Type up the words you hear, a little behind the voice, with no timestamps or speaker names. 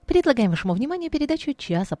Предлагаем вашему вниманию передачу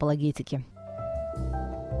 «Час апологетики».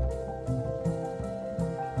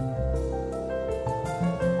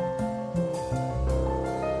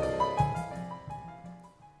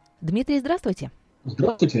 Дмитрий, здравствуйте.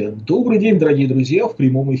 Здравствуйте. Добрый день, дорогие друзья. В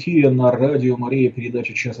прямом эфире на радио Мария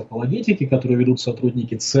передача «Час апологетики», которую ведут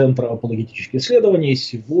сотрудники Центра апологетических исследований.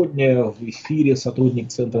 Сегодня в эфире сотрудник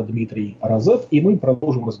Центра Дмитрий Розет, и мы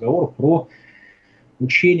продолжим разговор про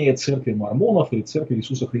учение Церкви Мормонов или Церкви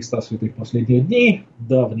Иисуса Христа Святых Последних Дней.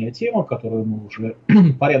 Давняя тема, которую мы уже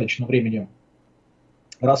порядочно времени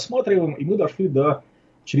рассматриваем, и мы дошли до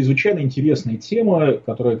чрезвычайно интересной темы,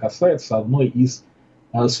 которая касается одной из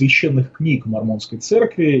священных книг Мормонской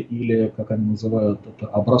церкви, или, как они называют это,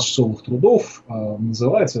 образцовых трудов.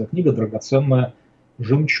 Называется эта книга «Драгоценная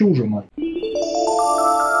жемчужина».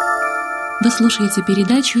 Вы слушаете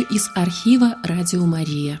передачу из архива «Радио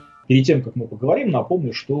Мария». Перед тем, как мы поговорим,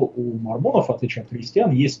 напомню, что у мормонов, в отличие от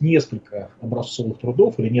христиан, есть несколько образцовых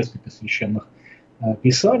трудов или несколько священных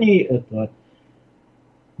писаний. Это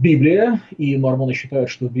Библия, и мормоны считают,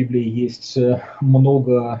 что в Библии есть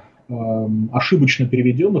много ошибочно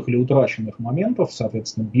переведенных или утраченных моментов.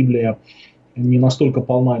 Соответственно, Библия не настолько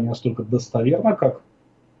полна, не настолько достоверна, как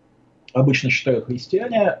обычно считают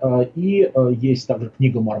христиане. И есть также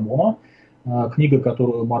книга Мормона, книга,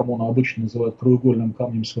 которую мормоны обычно называют краеугольным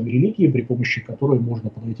камнем своей религии, при помощи которой можно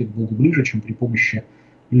подойти к Богу ближе, чем при помощи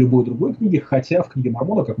любой другой книги. Хотя в книге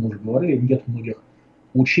Мормона, как мы уже говорили, нет многих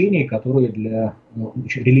учений, которые для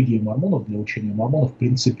религии мормонов, для учения мормонов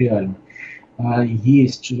принципиальны.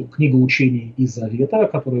 Есть книга учений из Завета, о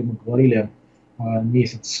которой мы говорили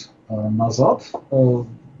месяц назад.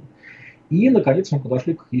 И, наконец, мы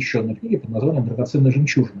подошли к еще одной книге под названием «Драгоценная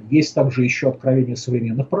жемчужина». Есть также еще откровения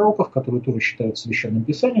современных пророков, которые тоже считаются священным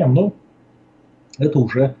писанием, но это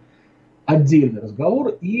уже отдельный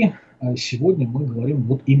разговор. И сегодня мы говорим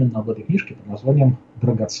вот именно об этой книжке под названием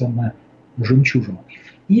 «Драгоценная жемчужина».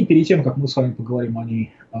 И перед тем, как мы с вами поговорим о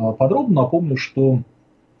ней подробно, напомню, что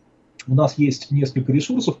у нас есть несколько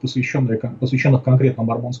ресурсов, посвященных конкретно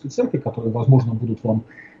Мормонской церкви, которые, возможно, будут вам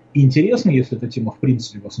интересны, если эта тема в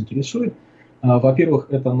принципе вас интересует. Во-первых,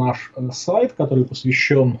 это наш сайт, который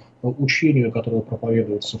посвящен учению, которое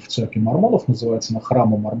проповедуется в церкви Мормонов, называется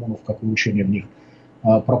 «Храмы Мормонов, какое учение в них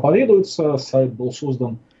проповедуется». Сайт был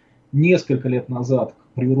создан несколько лет назад,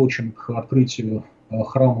 приурочен к открытию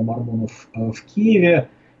храма Мормонов в Киеве.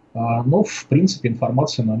 Но, в принципе,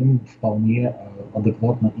 информация на нем вполне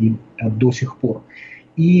адекватна и до сих пор.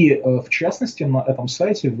 И, в частности, на этом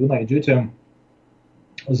сайте вы найдете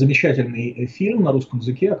замечательный фильм на русском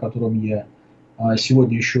языке, о котором я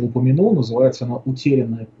сегодня еще упомянул. Называется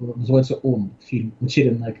он, фильм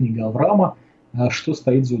 «Утерянная книга Авраама. Что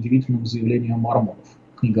стоит за удивительным заявлением мормонов».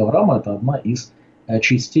 Книга Авраама – это одна из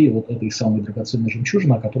частей вот этой самой драгоценной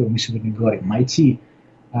жемчужины, о которой мы сегодня говорим. Найти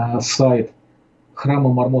сайт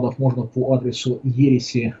храма Мормонов можно по адресу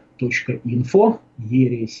eresi.info,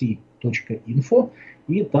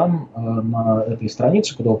 и там на этой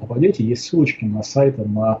странице, куда вы попадете, есть ссылочки на сайты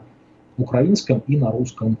на украинском и на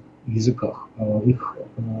русском языках. Их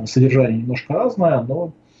содержание немножко разное,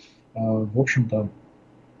 но, в общем-то,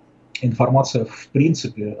 информация, в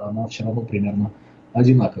принципе, она все равно примерно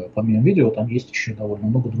одинаковая. Помимо видео, там есть еще довольно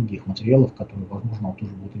много других материалов, которые, возможно, вам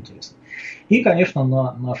тоже будут интересны. И, конечно,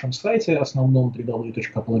 на нашем сайте, основном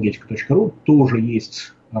www.apologetica.ru, тоже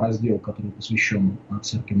есть раздел, который посвящен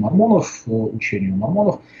церкви мормонов, учению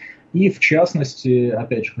мормонов. И, в частности,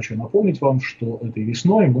 опять же, хочу напомнить вам, что этой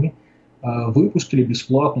весной мы выпустили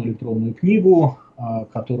бесплатную электронную книгу,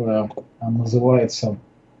 которая называется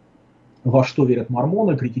 «Во что верят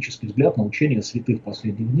мормоны. Критический взгляд на учение святых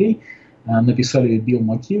последних дней». Написали ее Билл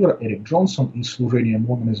Маккивер, Эрик Джонсон из служения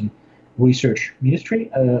Mormonism Research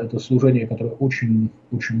Ministry. Это служение, которое очень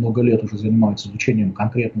много лет уже занимается изучением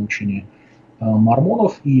конкретного учения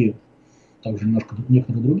мормонов и также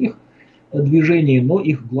некоторых других движений, но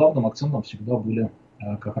их главным акцентом всегда были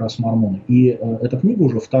как раз мормоны. И эта книга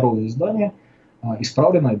уже второе издание,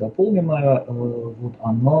 исправленная, дополненная. Вот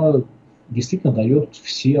она действительно дает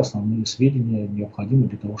все основные сведения, необходимые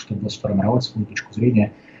для того, чтобы сформировать свою точку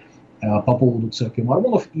зрения по поводу церкви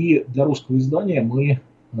мормонов. И для русского издания мы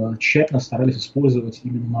тщательно старались использовать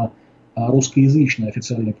именно русскоязычные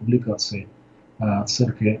официальные публикации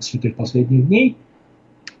церкви святых последних дней.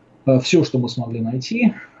 Все, что мы смогли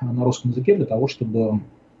найти на русском языке, для того, чтобы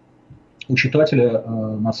у читателя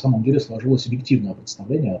на самом деле сложилось объективное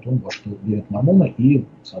представление о том, во что верят мормоны, и,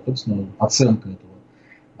 соответственно, оценка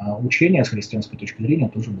этого учения с христианской точки зрения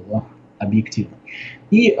тоже была объективно.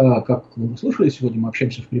 И, как вы слышали, сегодня мы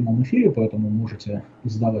общаемся в прямом эфире, поэтому можете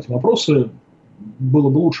задавать вопросы. было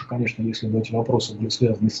бы лучше, конечно, если бы эти вопросы были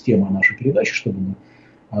связаны с темой нашей передачи, чтобы мы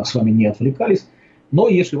с вами не отвлекались. Но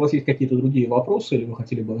если у вас есть какие-то другие вопросы, или вы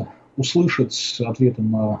хотели бы услышать ответы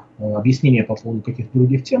на объяснения по поводу каких-то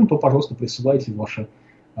других тем, то, пожалуйста, присылайте ваши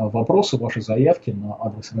вопросы, ваши заявки на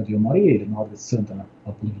адрес Радио Мария или на адрес Центра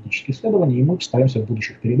апологетических исследований, и мы постараемся в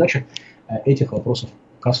будущих передачах этих вопросов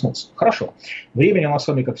коснуться. Хорошо. Времени у нас с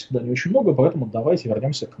вами, как всегда, не очень много, поэтому давайте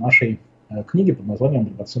вернемся к нашей книге под названием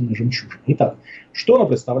 «Драгоценная жемчужина». Итак, что она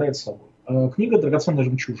представляет собой? Книга «Драгоценная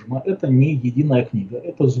жемчужина» – это не единая книга,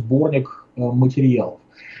 это сборник материалов.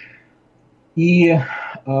 И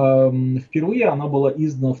впервые она была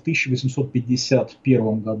издана в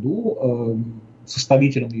 1851 году.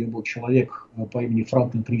 Составителем ее был человек по имени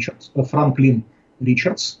Франклин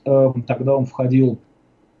Ричардс. Тогда он входил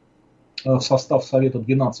в состав Совета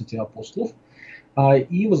 12 апостолов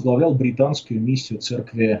и возглавлял британскую миссию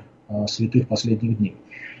Церкви Святых Последних Дней.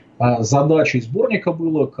 Задачей сборника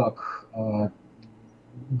было, как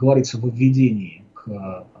говорится в введении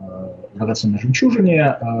к «Драгоценной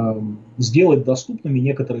жемчужине», сделать доступными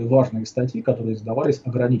некоторые важные статьи, которые издавались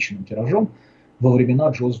ограниченным тиражом во времена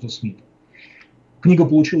Джозефа Смита. Книга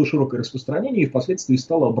получила широкое распространение и впоследствии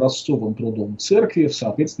стала образцовым трудом церкви в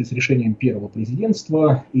соответствии с решением первого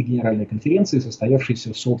президентства и Генеральной конференции,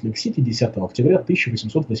 состоявшейся в Солт-Лейк-Сити 10 октября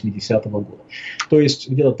 1880 года. То есть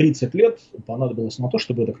где-то 30 лет понадобилось на то,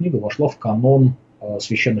 чтобы эта книга вошла в канон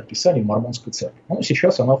священных писаний Мормонской церкви. Но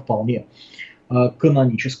сейчас она вполне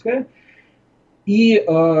каноническая. И,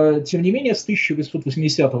 тем не менее, с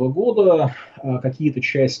 1880 года какие-то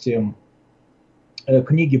части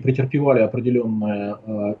книги претерпевали определенные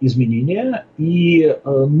изменения, и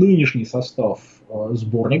нынешний состав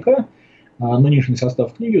сборника, нынешний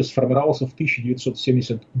состав книги сформировался в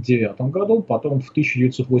 1979 году, потом в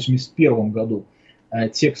 1981 году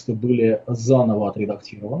тексты были заново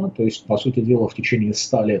отредактированы, то есть, по сути дела, в течение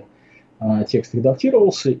 100 лет текст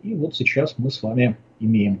редактировался, и вот сейчас мы с вами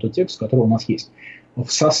имеем тот текст, который у нас есть. В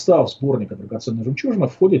состав сборника «Драгоценная жемчужина»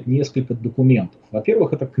 входит несколько документов.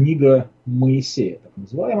 Во-первых, это книга Моисея, так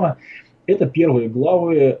называемая. Это первые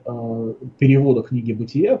главы перевода книги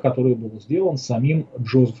 «Бытия», который был сделан самим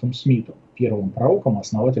Джозефом Смитом, первым пророком,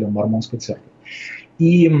 основателем Мормонской церкви.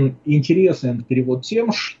 И интересен этот перевод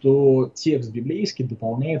тем, что текст библейский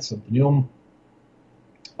дополняется в нем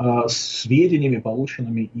сведениями,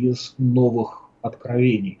 полученными из новых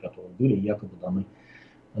откровений, которые были якобы даны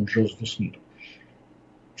Джозефу Смиту.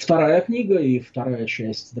 Вторая книга и вторая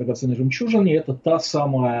часть «Драгоценной жемчужины» – это та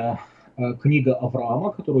самая книга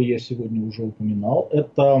Авраама, которую я сегодня уже упоминал.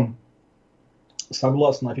 Это,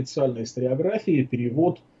 согласно официальной историографии,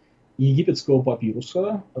 перевод египетского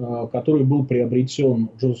папируса, который был приобретен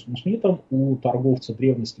Джозефом Смитом у торговца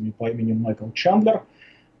древностями по имени Майкл Чандлер,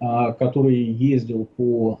 который ездил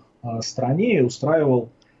по стране и устраивал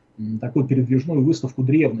такую передвижную выставку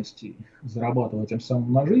древностей, зарабатывая тем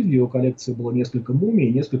самым на жизнь. В его коллекции было несколько мумий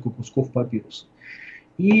и несколько кусков папируса.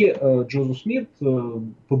 И Джозеф Смит,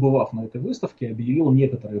 побывав на этой выставке, объявил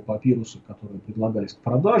некоторые папирусы, которые предлагались к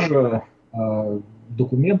продаже,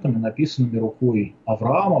 документами, написанными рукой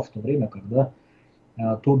Авраама в то время, когда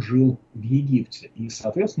тот жил в Египте. И,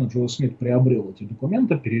 соответственно, Джозеф Смит приобрел эти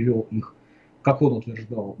документы, перевел их, как он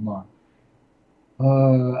утверждал, на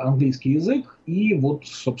английский язык, и вот,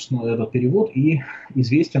 собственно, этот перевод и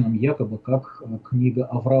известен нам якобы как книга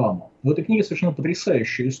Авраама. В этой книге совершенно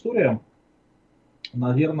потрясающая история.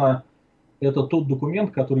 Наверное, это тот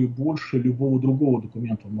документ, который больше любого другого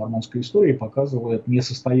документа в мормонской истории показывает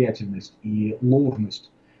несостоятельность и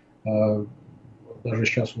ложность. Даже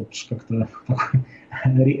сейчас вот как-то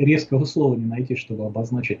резкого слова не найти, чтобы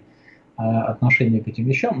обозначить отношение к этим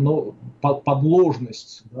вещам, но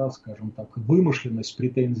подложность, да, скажем так, вымышленность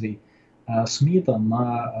претензий Смита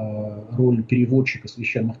на роль переводчика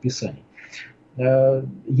священных писаний.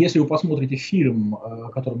 Если вы посмотрите фильм, о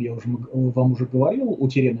котором я вам уже говорил,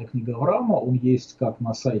 «Утерянная книга Авраама», он есть как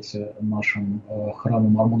на сайте нашем храма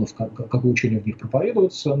Мормонов, как учение в них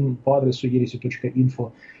проповедуется, по адресу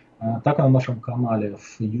ерesi.info, так и на нашем канале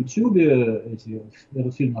в YouTube.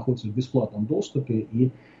 Этот фильм находится в бесплатном доступе,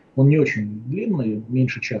 и он не очень длинный,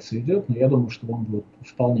 меньше часа идет, но я думаю, что он будет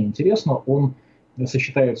вполне интересно. Он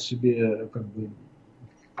сочетает в себе как бы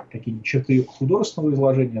такие черты художественного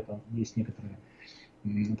изложения, там есть некоторые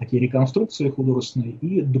такие реконструкции художественные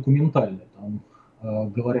и документальные. Там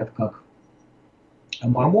говорят как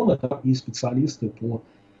мормоны, так и специалисты по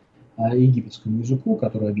египетскому языку,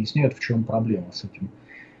 которые объясняют, в чем проблема с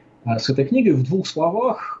этой книгой. В двух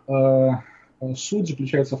словах суть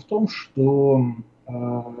заключается в том, что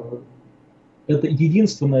это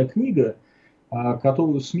единственная книга,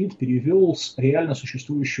 которую Смит перевел с реально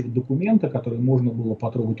существующего документа, который можно было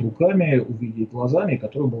потрогать руками, увидеть глазами,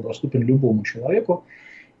 который был доступен любому человеку.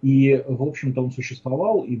 И, в общем-то, он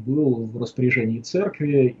существовал и был в распоряжении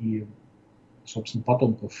церкви и, собственно,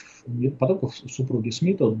 потомков супруги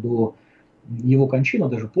Смита до его кончины,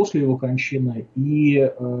 даже после его кончины. И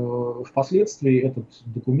впоследствии эти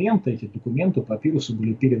документы, папирусы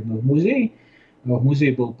были переданы в музей. В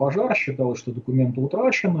музее был пожар, считалось, что документы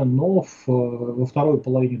утрачены, но во второй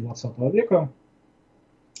половине 20 века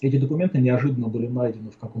эти документы неожиданно были найдены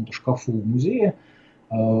в каком-то шкафу в музее,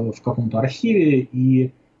 в каком-то архиве,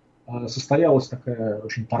 и состоялась такая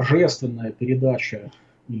очень торжественная передача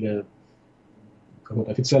или какая-то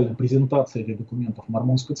официальная презентация этих документов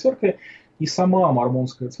Мормонской церкви. И сама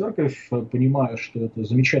Мормонская церковь, понимая, что это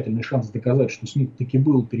замечательный шанс доказать, что Смит таки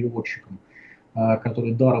был переводчиком,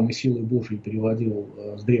 который даром и силой Божией переводил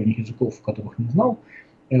с древних языков, которых не знал,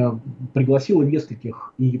 пригласила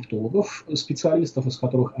нескольких египтологов, специалистов, из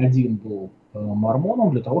которых один был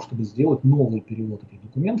мормоном, для того, чтобы сделать новый перевод этих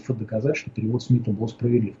документов и доказать, что перевод Смита был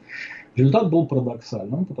справедлив. Результат был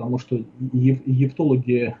парадоксальным, потому что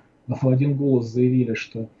египтологи в один голос заявили,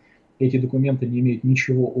 что эти документы не имеют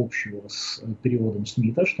ничего общего с переводом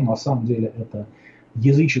Смита, что на самом деле это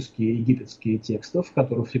языческие египетские тексты, в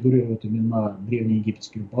которых фигурируют имена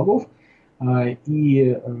древнеегипетских богов.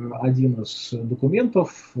 И один из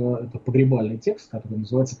документов – это погребальный текст, который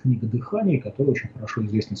называется «Книга дыхания», который очень хорошо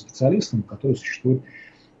известен специалистам, который существует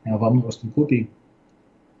во множестве копий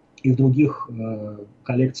и в других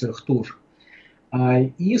коллекциях тоже.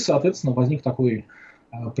 И, соответственно, возник такой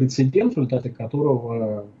прецедент, в результате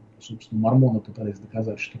которого, собственно, мормоны пытались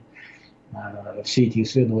доказать, что все эти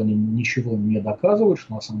исследования ничего не доказывают,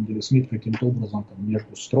 что на самом деле Смит каким-то образом там,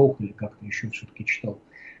 между строк или как-то еще все-таки читал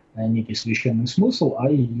некий священный смысл, а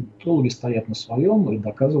египтологи стоят на своем и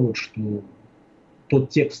доказывают, что тот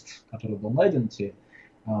текст, который был найден, те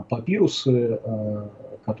папирусы,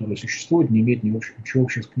 которые существуют, не имеют ничего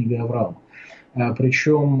общего с книгой Авраама.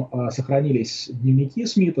 Причем сохранились дневники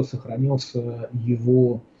Смита, сохранился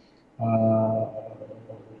его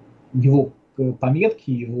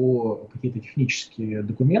пометки, его какие-то технические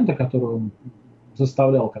документы, которые он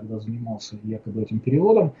заставлял, когда занимался якобы этим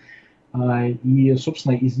переводом. И,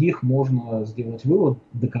 собственно, из них можно сделать вывод,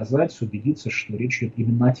 доказать, убедиться, что речь идет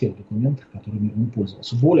именно о тех документах, которыми он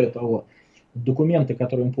пользовался. Более того, документы,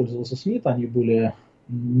 которыми пользовался Смит, они были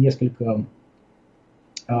несколько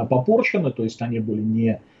попорчены, то есть они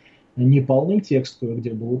были не полны, текст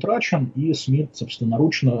кое-где был утрачен, и Смит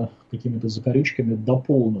собственноручно какими-то закорючками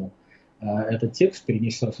дополнил этот текст,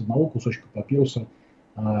 перенеся с одного кусочка папируса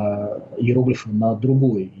иероглифа на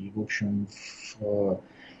другой. И, в общем, в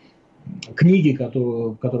книге,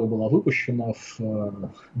 которая была выпущена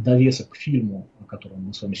в довесок к фильму, о котором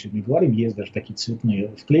мы с вами сегодня говорим, есть даже такие цветные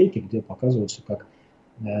вклейки, где показываются, как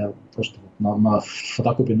просто на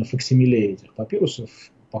фотокопии, на факсимиле этих папирусов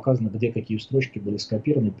показано, где какие строчки были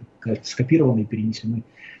скопированы и перенесены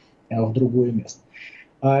в другое место.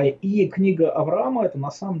 И книга Авраама – это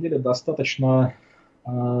на самом деле достаточно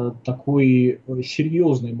такой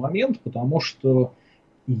серьезный момент, потому что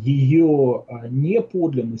ее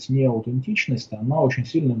неподлинность, неаутентичность, она очень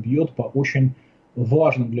сильно бьет по очень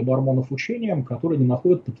важным для мормонов учениям, которые не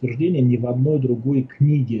находят подтверждения ни в одной другой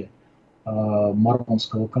книге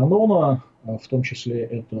мормонского канона, в том числе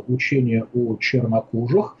это учение о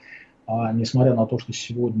чернокожих. Несмотря на то, что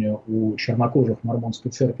сегодня у чернокожих в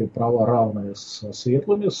мормонской церкви права равные с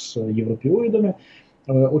светлыми, с европеоидами,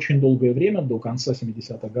 очень долгое время, до конца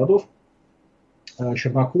 70-х годов,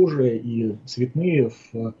 чернокожие и цветные,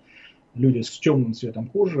 люди с темным цветом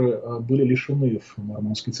кожи были лишены в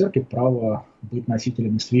мормонской церкви права быть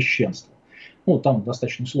носителями священства. Ну, там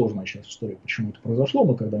достаточно сложная сейчас история, почему это произошло,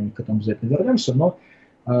 мы когда-нибудь к этому обязательно вернемся, но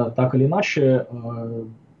так или иначе,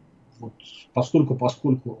 вот,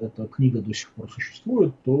 поскольку эта книга до сих пор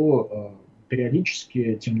существует, то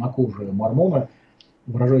периодически темнокожие мормоны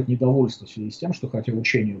выражают недовольство в связи с тем, что хотя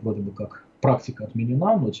учение вроде бы как практика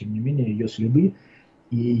отменена, но тем не менее ее следы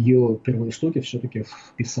и ее первоистоки все-таки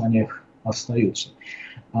в писаниях остаются.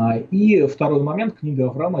 И второй момент, книга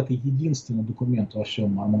Авраама – это единственный документ во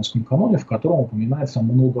всем мормонском каноне, в котором упоминается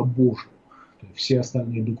многобожие. То есть все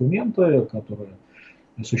остальные документы, которые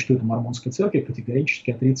существуют в мормонской церкви,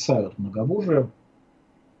 категорически отрицают многобожие.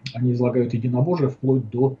 Они излагают единобожие вплоть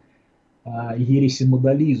до ереси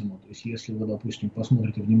модализма. То есть если вы, допустим,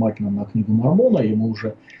 посмотрите внимательно на книгу Мормона, и мы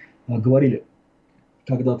уже говорили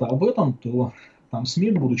когда-то об этом, то там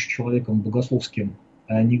Смит, будучи человеком богословским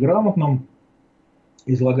неграмотным,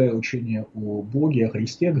 излагая учение о Боге, о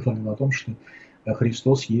Христе, говорил о том, что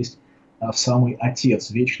Христос есть самый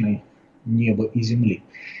Отец, вечный неба и земли.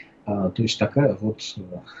 То есть такая вот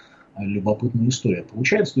любопытная история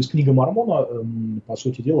получается. То есть книга Мормона, по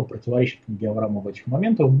сути дела, противоречит книге Авраама в этих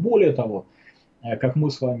моментах. Более того, как мы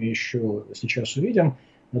с вами еще сейчас увидим,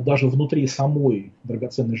 даже внутри самой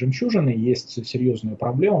драгоценной жемчужины есть серьезная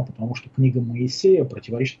проблема, потому что книга Моисея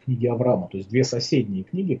противоречит книге Авраама. То есть две соседние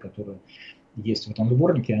книги, которые есть в этом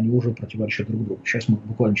сборнике, они уже противоречат друг другу. Сейчас мы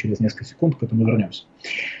буквально через несколько секунд к этому вернемся.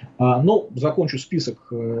 Но закончу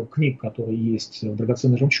список книг, которые есть в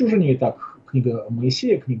драгоценной жемчужине. Итак, книга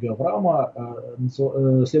Моисея, книга Авраама.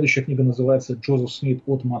 Следующая книга называется «Джозеф Смит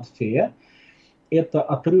от Матфея». Это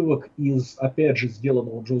отрывок из, опять же,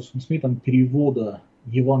 сделанного Джозефом Смитом перевода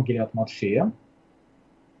Евангелия от Матфея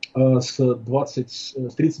с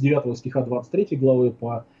 39 стиха 23 главы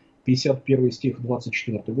по 51 стих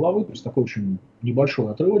 24 главы, то есть такой очень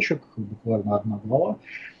небольшой отрывочек, буквально одна глава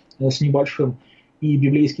с небольшим. И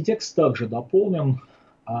библейский текст также дополнен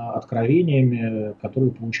откровениями,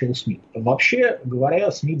 которые получил Смит. Вообще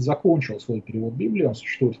говоря, Смит закончил свой перевод Библии, он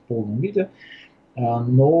существует в полном виде,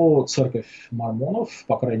 но церковь мормонов,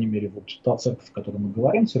 по крайней мере, вот та церковь, о которой мы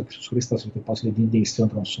говорим, церковь Иисуса Христа Святых Последних Дней с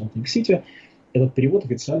центром в Солт-Лейк-Сити, этот перевод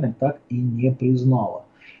официально так и не признала.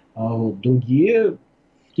 Другие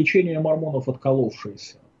течения мормонов,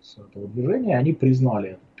 отколовшиеся с этого движения, они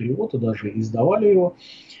признали этот перевод и даже издавали его.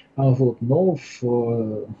 Но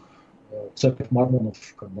в церковь мормонов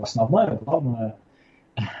как бы основная, главная,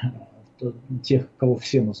 тех, кого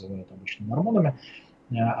все называют обычно мормонами,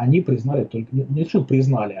 они признали только, не что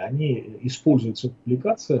признали, они используются в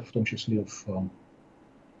публикациях, в том числе в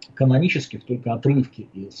канонических, только отрывки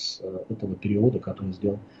из этого перевода, который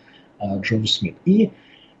сделал Джозеф Смит. И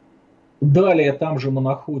далее там же мы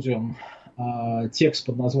находим текст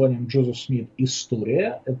под названием «Джозеф Смит.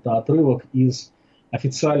 История». Это отрывок из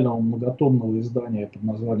официального многотомного издания под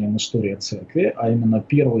названием «История церкви», а именно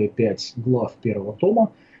первые 5 глав первого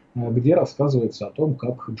тома, где рассказывается о том,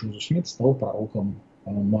 как Джозеф Смит стал пророком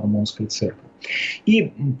мормонской церкви.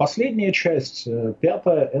 И последняя часть,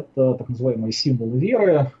 5-я, это так называемые символы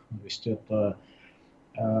веры, то есть это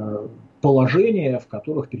положения, в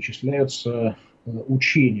которых перечисляются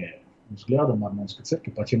учения, взгляды мормонской церкви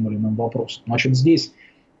по тем или иным вопросам. Значит, здесь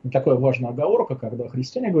такая важная оговорка, когда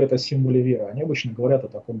христиане говорят о символе веры, они обычно говорят о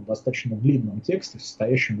таком достаточно длинном тексте,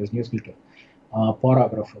 состоящем из нескольких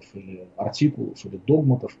параграфов или артикулов, или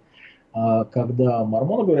догматов. Когда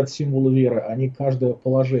мормоны говорят символы веры, они каждое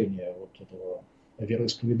положение вот этого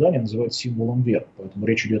вероисповедания называют символом веры. Поэтому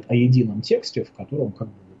речь идет о едином тексте, в котором как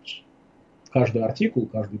бы вот каждый артикул,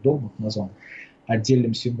 каждый догмат назван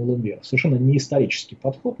отдельным символом веры. Совершенно не исторический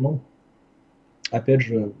подход, но опять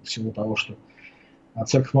же, в силу того, что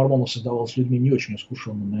церковь мормонов создавалась людьми не очень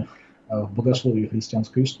искушенными в богословии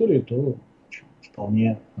христианской истории, то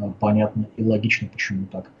вполне понятно и логично, почему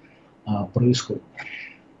так происходит.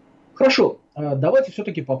 Хорошо, давайте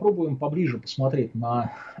все-таки попробуем поближе посмотреть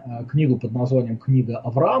на книгу под названием «Книга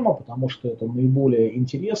Авраама», потому что это наиболее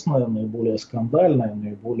интересная, наиболее скандальная,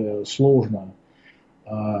 наиболее сложная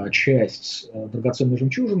часть драгоценной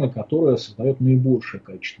жемчужины, которая создает наибольшее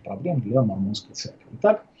количество проблем для мормонской церкви.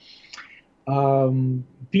 Итак,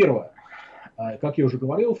 первое. Как я уже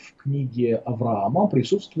говорил, в книге Авраама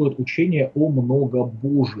присутствует учение о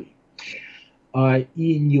многобожии.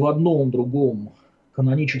 И ни в одном другом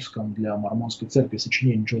каноническом для мормонской церкви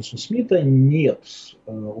сочинении Джозефа Смита нет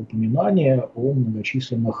упоминания о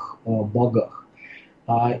многочисленных богах.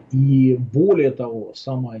 И более того,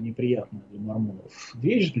 самое неприятное для мормонов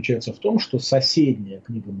вещь заключается в том, что соседняя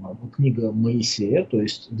книга Моисея, то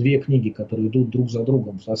есть две книги, которые идут друг за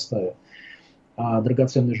другом в составе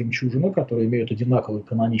драгоценной жемчужины, которые имеют одинаковый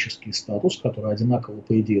канонический статус, которые одинаково,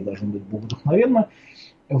 по идее, должны быть богодухновенны.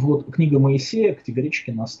 Вот, книга Моисея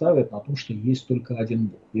категорически настаивает на том, что есть только один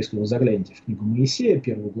Бог. Если вы заглянете в книгу Моисея,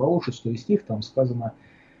 1 главу, 6 стих, там сказано: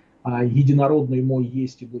 «Единородный мой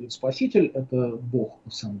есть и будет Спаситель», это Бог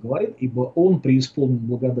сам говорит, «ибо Он преисполнен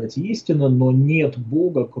благодати истины, но нет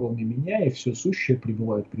Бога, кроме меня, и все сущее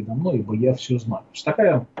пребывает предо мной, ибо я все знаю». То есть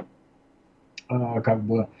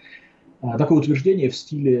такое утверждение в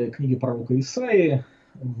стиле книги пророка Исаии.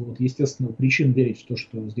 Вот, естественно, причин верить в то,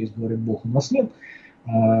 что здесь говорит Бог, у нас нет.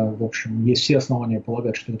 В общем, есть все основания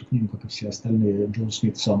полагать, что эту книгу, как и все остальные, Джозеф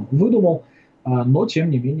Смит сам выдумал, но, тем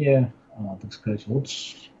не менее, так сказать, вот,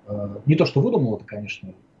 не то, что выдумал, это,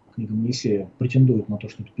 конечно, книга Моисея претендует на то,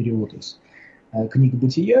 что это перевод из книги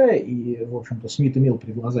Бытия, и, в общем-то, Смит имел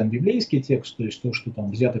перед глазами библейский текст, то есть то, что там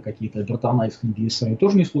взяты какие-то обертона из книги Исаии,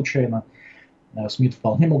 тоже не случайно. Смит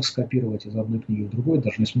вполне мог скопировать из одной книги в другой,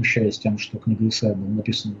 даже не смущаясь тем, что книга Исаии была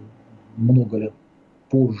написана много лет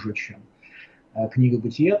позже, чем книга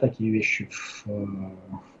Бытия, такие вещи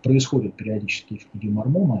происходят периодически в книге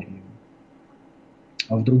Мормона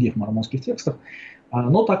и в других мормонских текстах.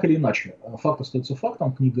 Но так или иначе, факт остается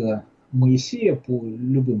фактом. Книга Моисея по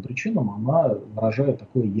любым причинам она выражает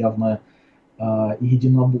такое явное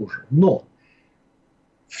единобожие. Но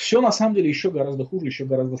все на самом деле еще гораздо хуже, еще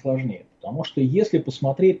гораздо сложнее. Потому что если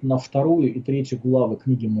посмотреть на 2 и 3 главы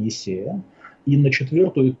книги Моисея и на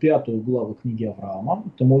 4 и 5 главы книги Авраама,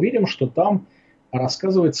 то мы увидим, что там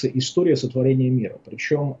рассказывается история сотворения мира.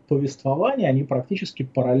 Причем повествования, они практически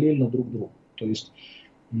параллельны друг другу. То есть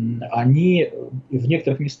они в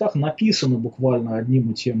некоторых местах написаны буквально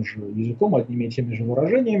одним и тем же языком, одними и теми же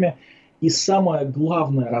выражениями. И самое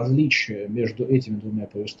главное различие между этими двумя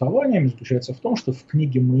повествованиями заключается в том, что в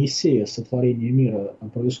книге Моисея сотворение мира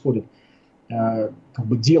происходит,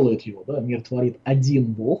 делает его, да, мир творит один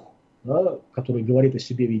Бог, да, который говорит о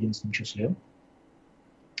себе в единственном числе.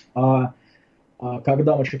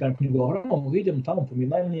 Когда мы читаем книгу Авраама, мы видим там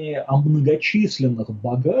упоминание о многочисленных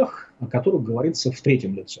богах, о которых говорится в 3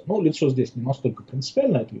 лице. Ну, лицо здесь не настолько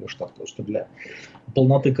принципиально, это лишь так просто для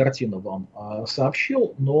полноты картины вам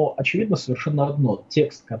сообщил, но очевидно совершенно одно.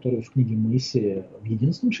 Текст, который в книге Моисея в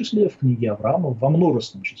единственном числе, в книге Авраама во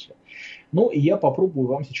множественном числе. Ну, и я попробую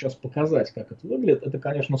вам сейчас показать, как это выглядит. Это,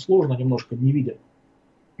 конечно, сложно немножко не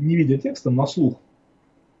видя текста, на слух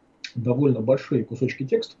довольно большие кусочки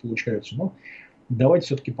текста получаются, но давайте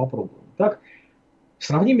все-таки попробуем. Так,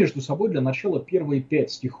 сравним между собой для начала первые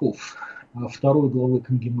 5 стихов 2 главы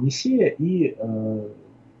книги Моисея и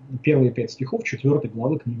первые 5 стихов 4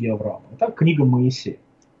 главы книги Авраама. Итак, книга Моисея.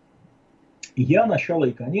 «И я, начало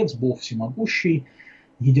и конец, Бог всемогущий,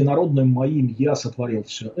 единородным моим я сотворил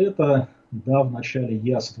все это, да, вначале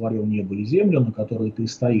я сотворил небо и землю, на которой ты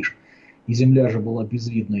стоишь, и земля же была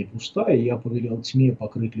безвидна и пустая, и я повелел тьме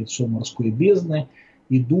покрыть лицо морской бездны,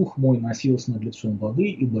 и дух мой носился над лицом воды,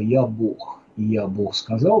 ибо я Бог. И я Бог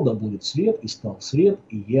сказал, да будет свет, и стал свет,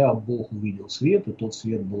 и я Бог увидел свет, и тот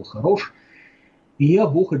свет был хорош. И я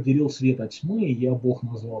Бог отделил свет от тьмы, и я Бог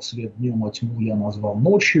назвал свет днем, а тьму я назвал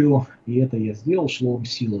ночью, и это я сделал словом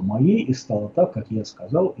силы моей, и стало так, как я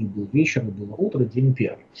сказал, и был вечер, и было утро, день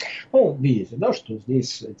первый». Ну, видите, да, что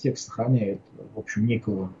здесь текст сохраняет, в общем,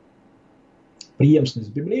 некую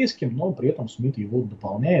преемственность с библейским, но при этом Смит его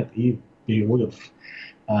дополняет и переводит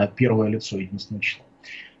в первое лицо единственного числа.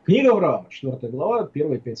 Книга Авраама, 4 глава,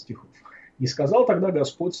 первые 5 стихов. «И сказал тогда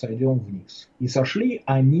Господь, сойдем вниз. И сошли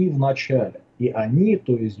они в начале, и они,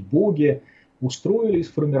 то есть боги, устроили и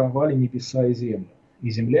сформировали небеса и землю. И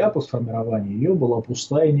земля по сформированию ее была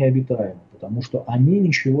пустая и необитаема, потому что они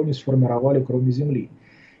ничего не сформировали, кроме земли.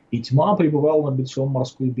 И тьма пребывала над лицом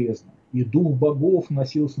морской бездны, и дух богов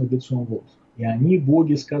носился над лицом вод. И они,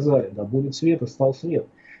 боги, сказали, да будет свет, и стал свет.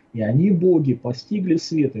 И они, боги, постигли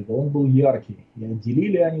свет, ибо он был яркий. И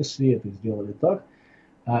отделили они свет, и сделали так,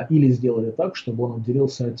 сделали так, чтобы он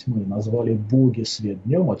отделился от тьмы. Назвали боги свет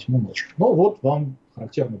днем, а тьму ночью». Ну вот вам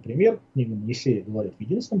характерный пример. Книга Моисея говорит в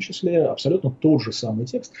единственном числе абсолютно тот же самый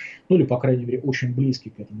текст, ну или, по крайней мере, очень близкий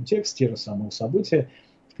к этому тексту, те же самые события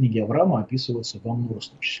в книге Авраама описываются во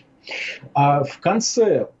множественном числе. А в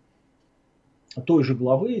конце той же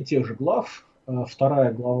главы, тех же глав,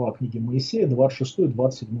 2 глава книги Моисея,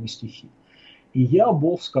 26-27 стихи. «И я,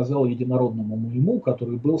 Бог, сказал единородному моему,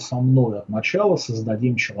 который был со мной от начала,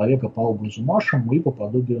 создадим человека по образу нашему и по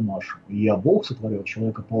подобию нашему. И я, Бог, сотворил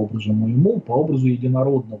человека по образу моему, по образу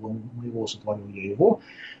единородного моего сотворил я его,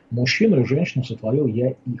 мужчину и женщину сотворил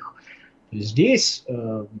я их». Здесь,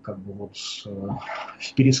 в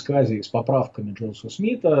пересказе с поправками Джозефа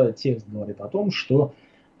Смита, текст говорит о том, что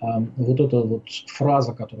вот эта вот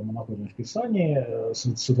фраза, которую мы находим в Писании,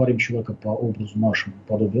 «сотворим человека по образу нашему,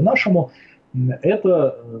 по подобию нашему»,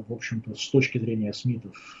 это, в общем-то, с точки зрения Смита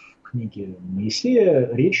в книге Моисея,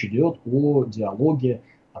 речь идет о диалоге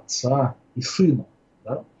отца и сына.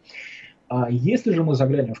 Да? А если же мы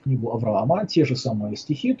заглянем в книгу Авраама, те же самые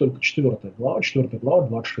стихи, только 4 глава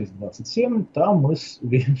 26-27, там мы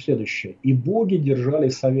видим следующее. «И боги держали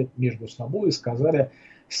совет между собой и сказали,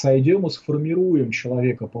 сойдем и сформируем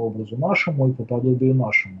человека по образу нашему и по подобию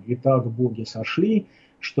нашему. И так боги сошли,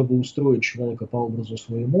 чтобы устроить человека по образу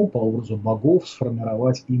своему, по образу богов,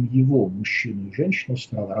 сформировать им его, мужчину и женщину,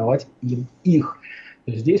 сформировать им их».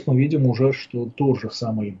 То есть здесь мы видим уже, что тот же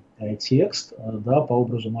самый текст, да, по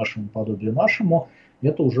образу нашему, подобию нашему,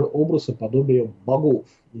 это уже образ и подобие богов.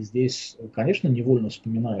 И здесь, конечно, невольно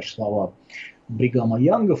вспоминаешь слова Бригама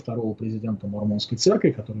Янга, второго президента Мормонской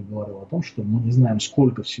церкви, который говорил о том, что мы не знаем,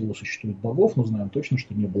 сколько всего существует богов, но знаем точно,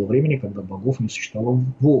 что не было времени, когда богов не существовало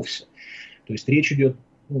вовсе. То есть речь идет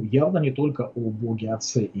явно не только о Боге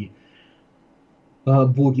Отце и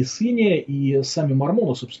боге Сыне, и сами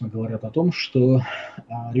мормоны, собственно, говорят о том, что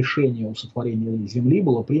решение о сотворении Земли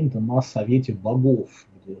было принято на Совете богов,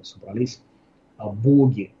 где собрались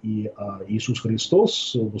боги, и Иисус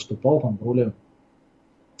Христос выступал там в роли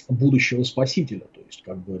будущего Спасителя, то есть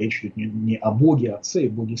как бы речь идет не о Боге Отце и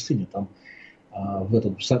Боге Сыне, там в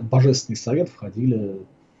этот божественный совет входили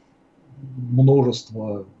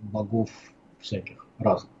множество богов всяких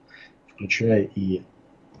разных, включая и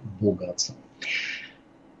Бога Отца.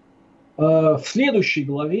 В следующей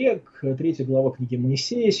главе, 3 глава книги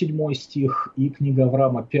Моисея, 7 стих, и книга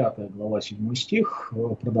Авраама, 5 глава, 7 стих,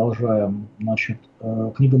 продолжаем, значит,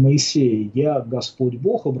 книга Моисея. «Я, Господь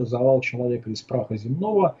Бог, образовал человека из праха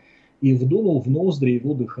земного и вдунул в ноздри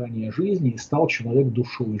его дыхание жизни, и стал человек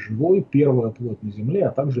душой живой, первая плоть на земле,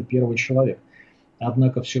 а также первый человек.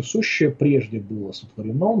 Однако все сущее прежде было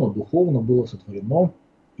сотворено, но духовно было сотворено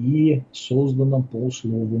и создано по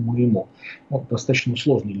слову моему». Вот, достаточно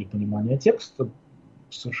сложный для понимания текст,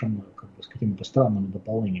 совершенно как бы с какими-то странными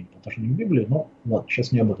дополнениями по отношению к Библии, но ладно,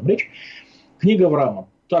 сейчас не об этом речь. Книга Авраама,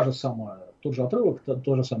 тот же отрывок,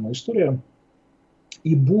 та же самая история.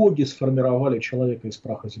 «И боги сформировали человека из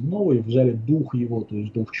праха земного, и взяли дух его, то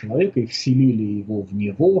есть дух человека, и вселили его в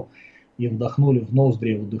него, и вдохнули в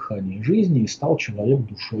ноздри его дыхание жизни, и стал человек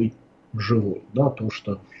душой живой». Да, то,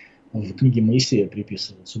 что в книге Моисея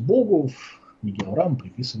приписывается Богу, в книге Авраама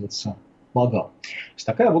приписывается богам. То есть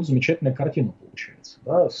такая вот замечательная картина получается.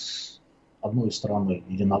 Да, с одной стороны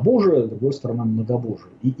единобожие, с другой стороны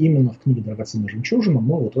многобожие. И именно в книге «Драгоценная жемчужина»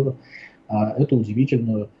 мы вот это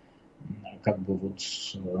удивительное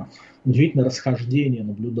расхождение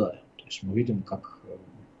наблюдаем. То есть мы видим, как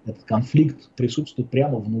этот конфликт присутствует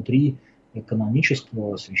прямо внутри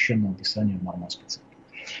канонического священного писания Мормонской церкви.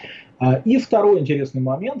 И второй интересный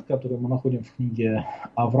момент, который мы находим в книге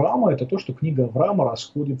Авраама, это то, что книга Авраама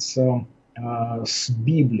расходится с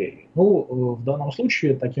Библией. Ну, в данном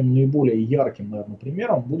случае таким наиболее ярким, наверное,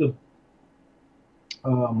 примером будет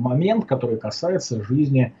момент, который касается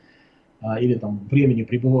жизни или там времени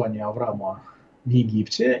пребывания Авраама в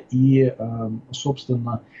Египте. И,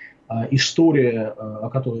 собственно, история, о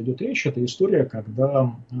которой идет речь, это история,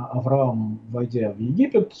 когда Авраам, войдя в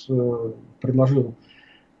Египет, предложил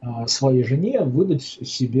своей жене выдать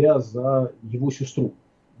себя за его сестру,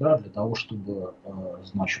 да, для того, чтобы,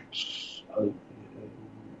 значит,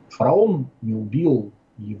 фараон не убил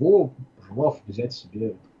его, пожелав взять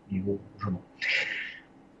себе его жену.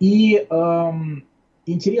 И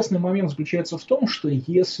интересный момент заключается в том, что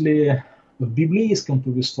если в библейском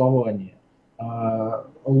повествовании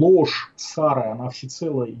ложь Сары, она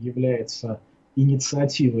всецело является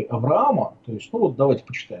инициативой Авраама, то есть, ну вот давайте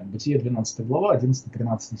почитаем, Бытие 12 глава,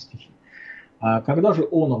 11-13 стихи. Когда же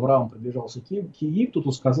он, Авраам, приближался к Египту,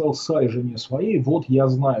 то сказал Саре, жене своей: вот я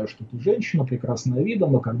знаю, что ты женщина, прекрасная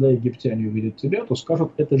видом, и когда египтяне увидят тебя, то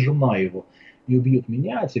скажут: это жена его, и убьют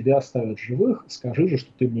меня, а тебя оставят живых. Скажи же,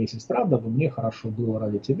 что ты мне сестра, дабы мне хорошо было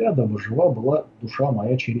ради тебя, дабы жива была душа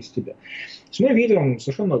моя через тебя. То есть мы видим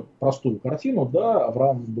совершенно простую картину, да,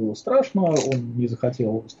 Аврааму было страшно, он не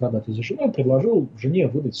захотел страдать из-за жены, предложил жене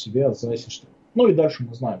выдать себя за сестру. Ну и дальше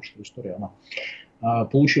мы знаем, что история, она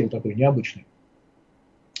получила такой необычный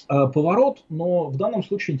поворот, но в данном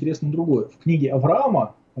случае интересно другое. В книге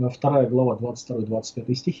Авраама, 2 глава,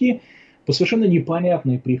 22-25 стихи, по совершенно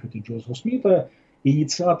непонятной прихоти Джозефа Смита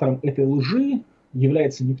инициатором этой лжи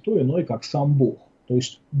является никто иной, как сам Бог. То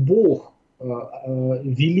есть Бог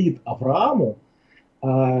велит Аврааму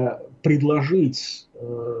представить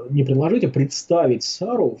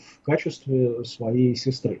Сару в качестве своей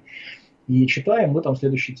сестры. И читаем мы там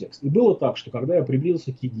следующий текст. «И было так, что когда я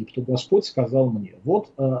приблизился к Египту, Господь сказал мне: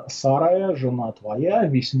 вот Сарая, жена твоя,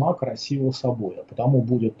 весьма красива собой, а потому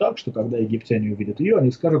будет так, что когда египтяне увидят ее,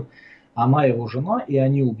 они скажут: она его жена, и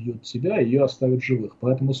они убьют тебя, и ее оставят живых.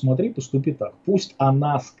 Поэтому смотри, поступи так. Пусть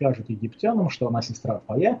она скажет египтянам, что она сестра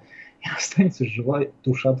твоя, и останется жива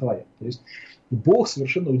душа твоя». То есть Бог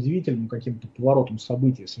совершенно удивительным каким-то поворотом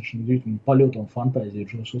событий, совершенно удивительным полетом фантазии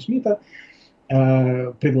Джозефа Смита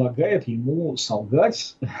предлагает ему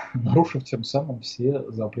солгать, нарушив тем самым все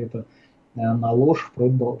запреты на ложь,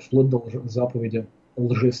 вплоть до заповеди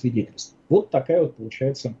лжесвидетельства. Вот такая вот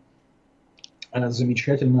получается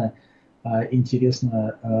замечательная,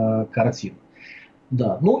 интересная картина.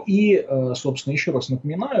 Да, ну и, собственно, еще раз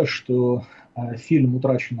напоминаю, что фильм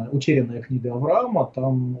 «Утерянная книга Авраама»,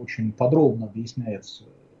 там очень подробно объясняется,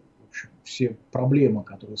 в общем, все проблемы,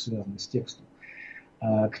 которые связаны с текстом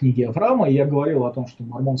книги Авраама. Я говорил о том, что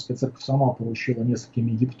Мормонская церковь сама поручила нескольким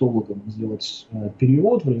египтологам сделать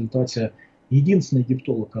перевод. В результате единственный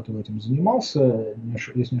египтолог, который этим занимался,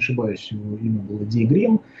 если не ошибаюсь, его имя было Ди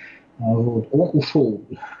Грин, вот, он ушел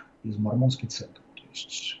из мормонской церкви. То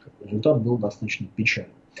есть результат был достаточно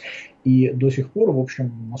печальный. И до сих пор, в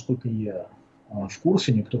общем, насколько я в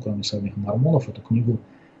курсе, никто, кроме самих мормонов, эту книгу,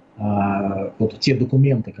 вот те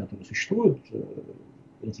документы, которые существуют,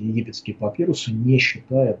 эти египетские папирусы, не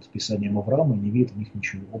считает писанием Авраама, не видит в них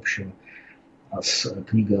ничего общего с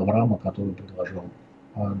книгой Авраама, которую предложил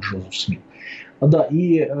Джозеф Смит. Да,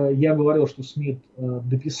 и я говорил, что Смит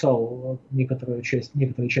дописал некоторые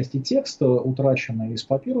части текста, утраченные из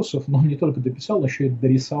папирусов, но он не только дописал, но еще и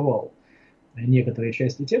дорисовал некоторые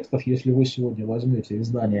части текстов. Если вы сегодня возьмете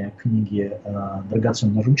издание книги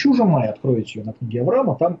 «Драгоценная жемчужина» и откроете ее на книге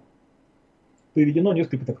Авраама, там приведено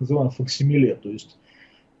несколько так называемых факсимиле, то есть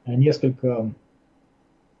несколько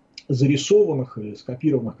зарисованных или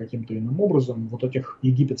скопированных каким-то иным образом вот этих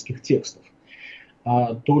египетских текстов.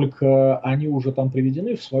 Только они уже там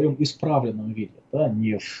приведены в своем исправленном виде, да,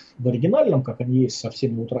 не в оригинальном, как они есть, со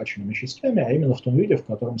всеми утраченными частями, а именно в том виде, в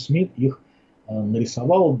котором Смит их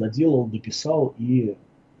нарисовал, доделал, дописал и,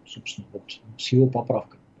 собственно, вот с его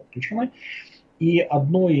поправками подключены. И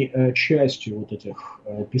одной частью вот этих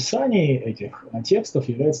писаний, этих текстов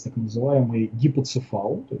является так называемый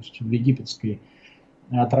гипоцефал, то есть в египетской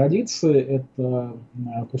традиции это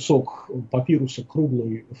кусок папируса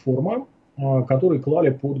круглой формы, который клали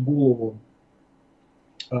под голову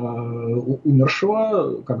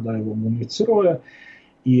умершего, когда его мумифицировали,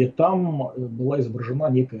 и там была изображена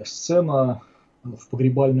некая сцена в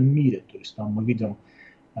погребальном мире, то есть там мы видим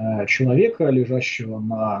человека, лежащего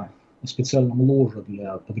на специальном ложе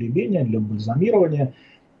для погребения, для бальзамирования.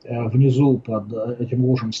 Внизу под этим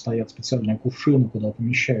ложем стоят специальные кувшины, куда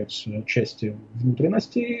помещаются части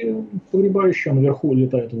внутренностей погребающего. Наверху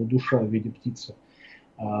летает его душа в виде птицы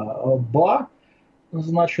Ба,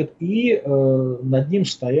 значит, и над ним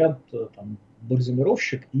стоят там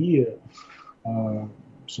бальзамировщик и,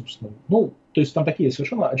 собственно, ну, то есть там такие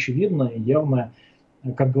совершенно очевидные, явные,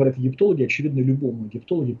 как говорят египтологи, очевидно любому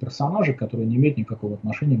египтологу персонажи, которые не имеют никакого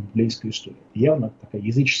отношения к библейской истории. Явно такая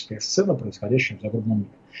языческая сцена, происходящая в загробном мире.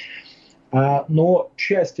 Но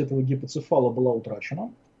часть этого гипоцефала была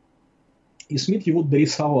утрачена, и Смит его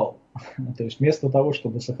дорисовал. То есть вместо того,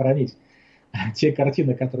 чтобы сохранить те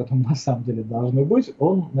картины, которые там на самом деле должны быть,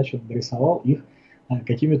 он, значит, дорисовал их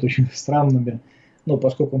какими-то очень странными, ну,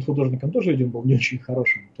 поскольку он художником тоже, видимо, был не очень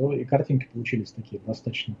хорошим, то и картинки получились такие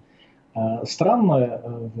достаточно странное,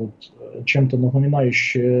 вот, чем-то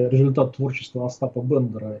напоминающее результат творчества Остапа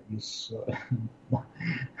Бендера из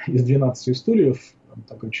 12 стульев,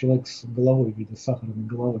 такой человек с головой в виде сахарной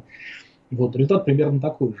головы. Вот, результат примерно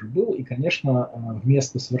такой же был, и, конечно,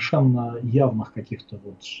 вместо совершенно явных каких-то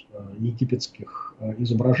вот египетских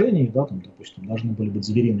изображений, да, там, допустим, должны были быть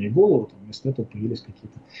звериные головы, там, вместо этого появились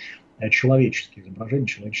какие-то человеческие изображения,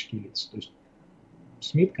 человеческие лица. То есть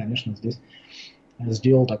Смит, конечно, здесь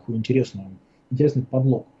сделал такой интересный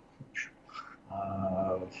подлог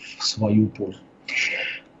в свою пользу.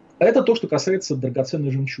 Это то, что касается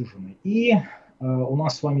драгоценной жемчужины. И у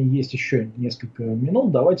нас с вами есть еще несколько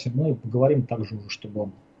минут. Давайте мы поговорим также уже,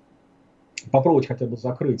 чтобы попробовать хотя бы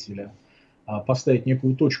закрыть или поставить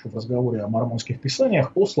некую точку в разговоре о мормонских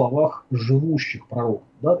писаниях, о словах живущих пророков.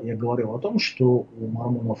 Да? Я говорил о том, что у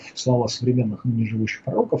мормонов слова современных ныне живущих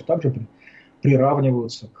пророков также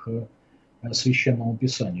приравниваются к священному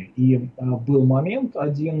писанию. И был момент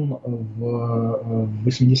один в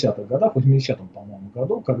 80-х годах, в 80-м, по-моему,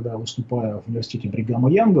 году, когда, выступая в университете Бригама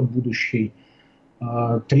Янга, будущий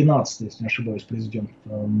 13-й, если не ошибаюсь, президент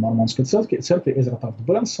Мормонской церкви Эзра Тафт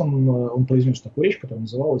Бенсон, он произнес такую речь, которая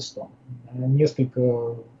называлась там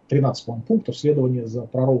 13, по-моему, пунктов следования за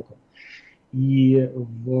пророком. И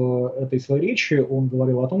в этой своей речи он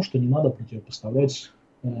говорил о том, что не надо противопоставлять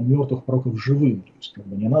мертвых пророков живым, то есть как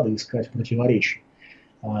бы не надо искать противоречий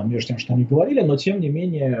между тем, что они говорили, но тем не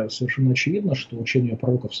менее совершенно очевидно, что учения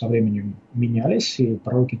пророков со временем менялись, и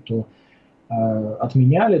пророки то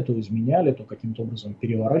отменяли, то изменяли, то каким-то образом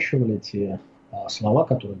переворачивали те слова,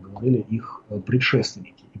 которые говорили их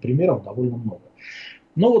предшественники. И примеров довольно много.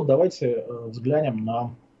 Но вот давайте взглянем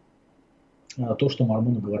на то, что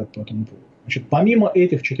мормоны говорят по этому поводу. Значит, помимо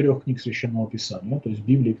этих 4 книг Священного Писания, то есть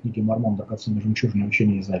Библии, книги Мормон, Драгоценной жемчужины,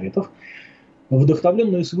 Учения и Заветов,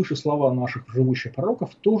 вдохновленные свыше слова наших живущих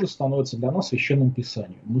пророков тоже становятся для нас священным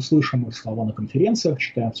писанием. Мы слышим их слова на конференциях,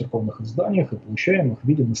 читаем в церковных изданиях и получаем их в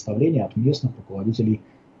виде наставления от местных руководителей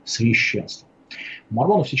священства. У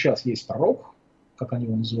мормонов сейчас есть пророк, как они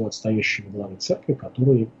его называют, стоящий во главе церкви,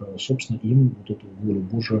 который, собственно, им вот эту волю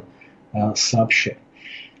Божию сообщает.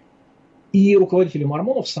 И руководители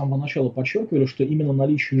мормонов с самого начала подчеркивали, что именно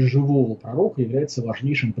наличие живого пророка является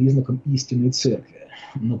важнейшим признаком истинной церкви.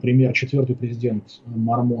 Например, четвертый президент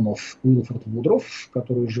мормонов Уилфред Вудроф,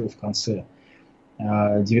 который жил в конце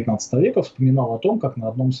XIX века, вспоминал о том, как на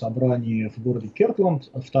одном собрании в городе Киртленд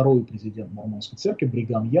второй президент мормонской церкви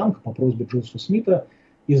Бригам Янг по просьбе Джозефа Смита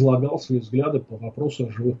излагал свои взгляды по вопросу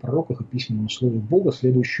о живых пророках и письменном слове Бога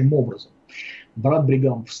следующим образом. Брат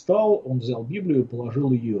Бригам встал, он взял Библию и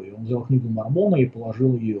положил ее, и он взял книгу Мормона и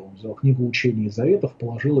положил ее, он взял книгу Учений и Заветов,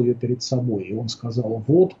 положил ее перед собой, и он сказал: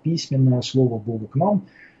 вот письменное слово Бога к нам,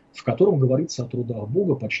 в котором говорится о трудах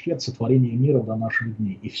Бога почти от сотворения мира до наших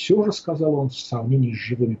дней. И все же, сказал он, в сравнении с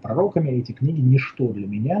живыми пророками, эти книги ничто для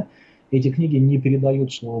меня. Эти книги не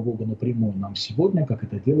передают слова Бога напрямую нам сегодня, как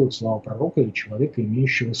это делают слова пророка или человека,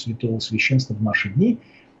 имеющего святого священства в наши дни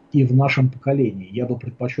и в нашем поколении. Я бы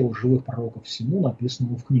предпочел живых пророков всему,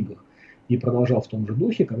 написанному в книгах. И продолжал в том же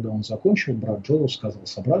духе, когда он закончил, брат Джозеф сказал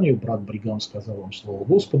собранию: брат Бригам сказал вам слово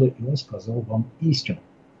Господа, и он сказал вам истину.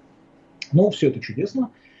 Ну, все это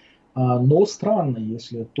чудесно. Но странно,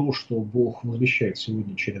 если то, что Бог возвещает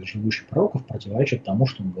сегодня через живущих пророков, противоречит тому,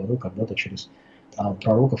 что он говорил когда-то через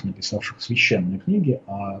пророков, написавших священные книги.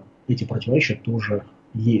 А эти противоречия тоже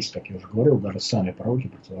есть, как я уже говорил, даже сами пророки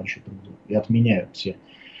противоречат друг другу и отменяют те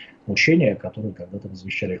учения, которые когда-то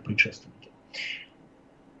возвещали их предшественники.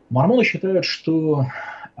 Мормоны считают, что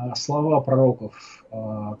слова пророков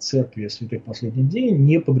церкви святых последних дней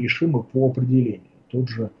непогрешимы по определению. Тот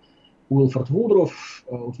же Уилфред Вудроф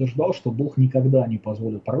утверждал, что Бог никогда не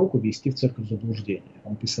позволит пророку ввести в церковь заблуждение.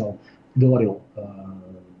 Он говорил,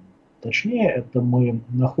 точнее, это мы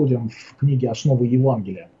находим в книге «Основы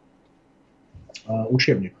Евангелия»,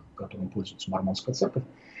 учебник, которым пользуется мормонская церковь.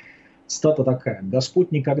 Цитата такая: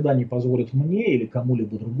 «Господь никогда не позволит мне или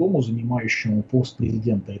кому-либо другому, занимающему пост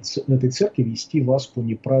президента этой церкви, вести вас по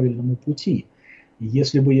неправильному пути.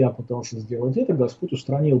 Если бы я пытался сделать это, Господь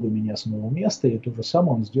устранил бы меня с моего места, и то же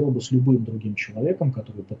самое он сделал бы с любым другим человеком,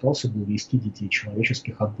 который пытался бы увести детей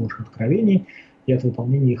человеческих от Божьих откровений и от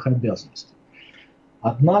выполнения их обязанностей».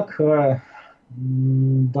 Однако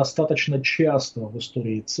достаточно часто в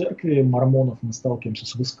истории церкви мормонов мы сталкиваемся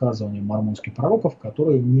с высказыванием мормонских пророков,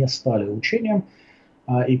 которые не стали учением,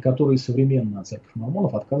 и которые современная церковь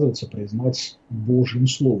мормонов отказывается признать Божьим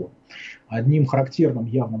Словом. Одним характерным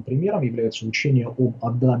явным примером является учение об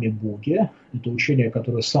Адаме Боге. Это учение,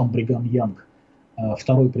 которое сам Бригам Янг,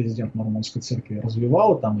 второй президент мормонской церкви,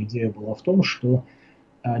 развивал. Там идея была в том, что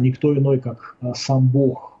никто иной, как сам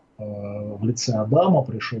Бог в лице Адама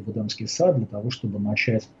пришел в Эдемский сад для того, чтобы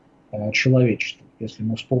начать человечество. Если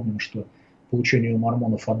мы вспомним, что по учению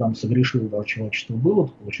мормонов Адам согрешил, даже человечество было,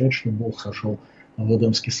 то получается, что Бог сошел в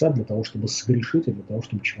Эдемский сад для того, чтобы согрешить, и для того,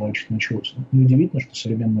 чтобы человечество началось. Неудивительно, что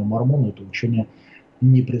современные мормоны это учение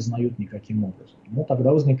не признают никаким образом. Но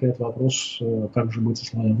тогда возникает вопрос, как же быть со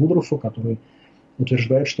словами Вудрофа, который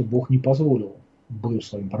утверждает, что Бог не позволил бы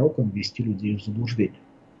своим пророкам ввести людей в заблуждение.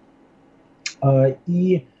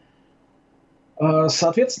 И,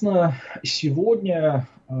 соответственно, сегодня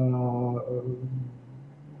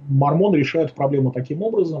мормоны решают проблему таким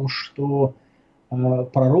образом, что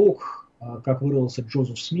пророк, как выразился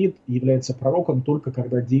Джозеф Смит, является пророком только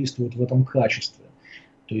когда действует в этом качестве.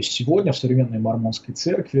 То есть сегодня в современной мормонской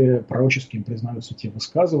церкви пророческими признаются те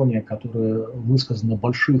высказывания, которые высказаны в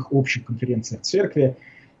больших общих конференциях церкви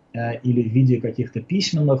или в виде каких-то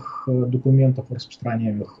письменных документов,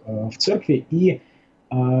 распространяемых в церкви. И,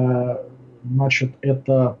 значит,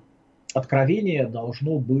 это откровение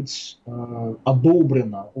должно быть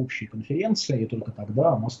одобрено общей конференцией, и только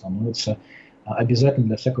тогда оно становится обязательно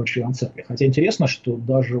для всякого члена церкви. Хотя интересно, что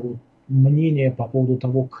даже мнение по поводу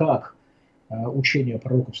того, как учение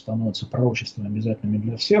пророков становится пророчеством обязательными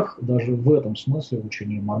для всех, даже в этом смысле в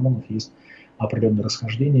учении мормонов есть определенные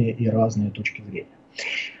расхождения и разные точки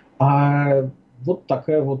зрения. Вот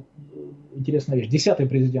такая вот интересная вещь. 10-й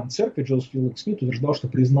президент церкви Джозеф Смит утверждал, что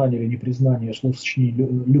признание или непризнание словосочетания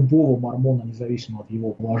любого мормона, независимо от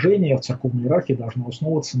его положения, в церковной иерархии должно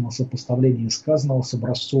основываться на сопоставлении сказанного с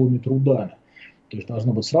образцовыми трудами. То есть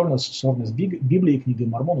должно быть сравнено с Библией, книгой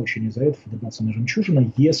Мормона, Учением Заветов и Драгоценной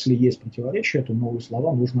жемчужиной. Если есть противоречие, то новые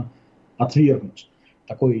слова нужно отвергнуть.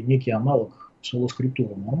 Такой некий аналог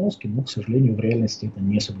соло-скриптуры мормонский, но, к сожалению, в реальности это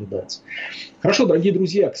не соблюдается. Хорошо, дорогие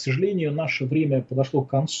друзья, к сожалению, наше время подошло к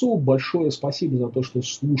концу. Большое спасибо за то, что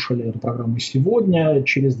слушали эту программу сегодня.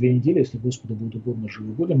 Через 2 недели, если Господу будет угодно,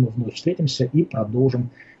 живы будем, мы вновь встретимся и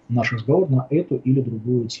продолжим наш разговор на эту или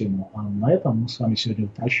другую тему. А на этом мы с вами сегодня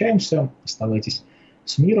прощаемся. Оставайтесь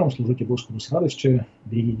с миром, служите Господу с радостью,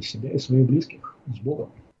 берегите себя и своих близких. С Богом!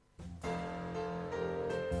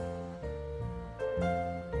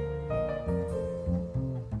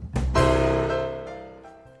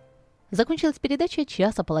 Закончилась передача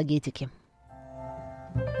 «Час апологетики».